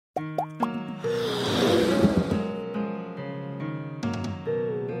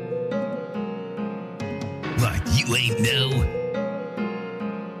Like you ain't know.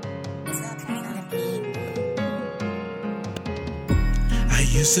 I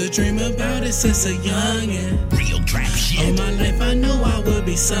used to dream about it since a youngin'. Real trap shit. All my life I knew I would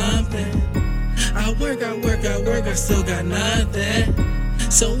be something. I work, I still got nothing.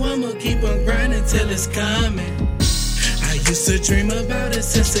 So I'ma keep on grinding till it's coming. I used to dream about it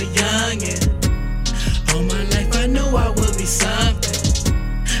since a youngin'. All my life I knew I would be something.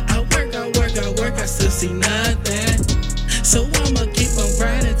 I work, I still see nothing. So I'ma keep on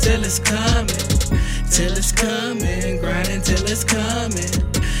grinding till it's coming. Till it's coming, grinding till it's coming.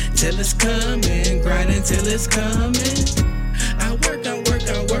 Till it's coming, grinding till it's coming. I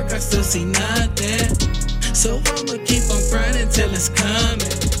work, I still see nothing. So I'ma keep on grinding till it's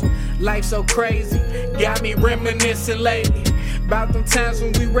coming. Life so crazy, got me reminiscing lately about them times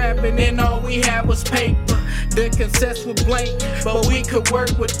when we rapping and all we had was paper. The cassettes were blank, but we could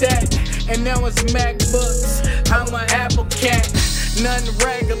work with that. And now it's MacBooks, I'm an Apple cat. Nothing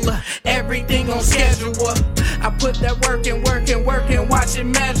regular, everything on schedule. I put that work and watch it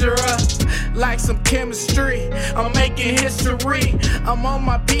measure up. Like some chemistry, I'm making history. I'm on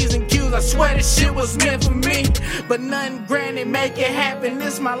my P's and Q's, I swear this shit was meant for me. But nothing granted, make it happen.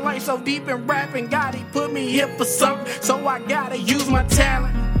 This my life so deep in rapping. God, he put me here for something, so I gotta use my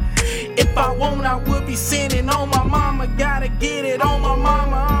talent. If I won't, I would be sinning on my mama. Gotta get it on my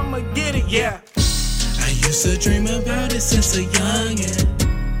mama, I'ma get it, yeah. I used to dream about it since a youngin'.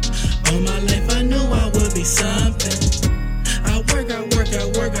 All my life I knew I would be something. I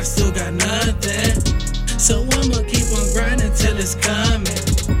work, I still got nothing. So I'ma keep on grinding till it's coming.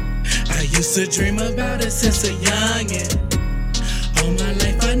 I used to dream about it since a youngin'. All my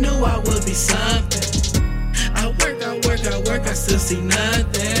life I knew I would be something. I work, I still see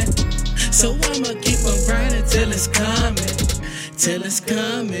nothing. So I'ma keep on grinding till it's coming. Till it's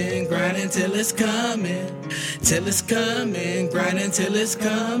coming, grinding till it's coming. Till it's coming, grinding till it's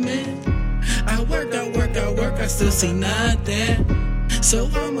coming. I work, I still see nothing. So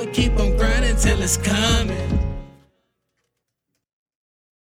I'ma keep on grinding till it's coming.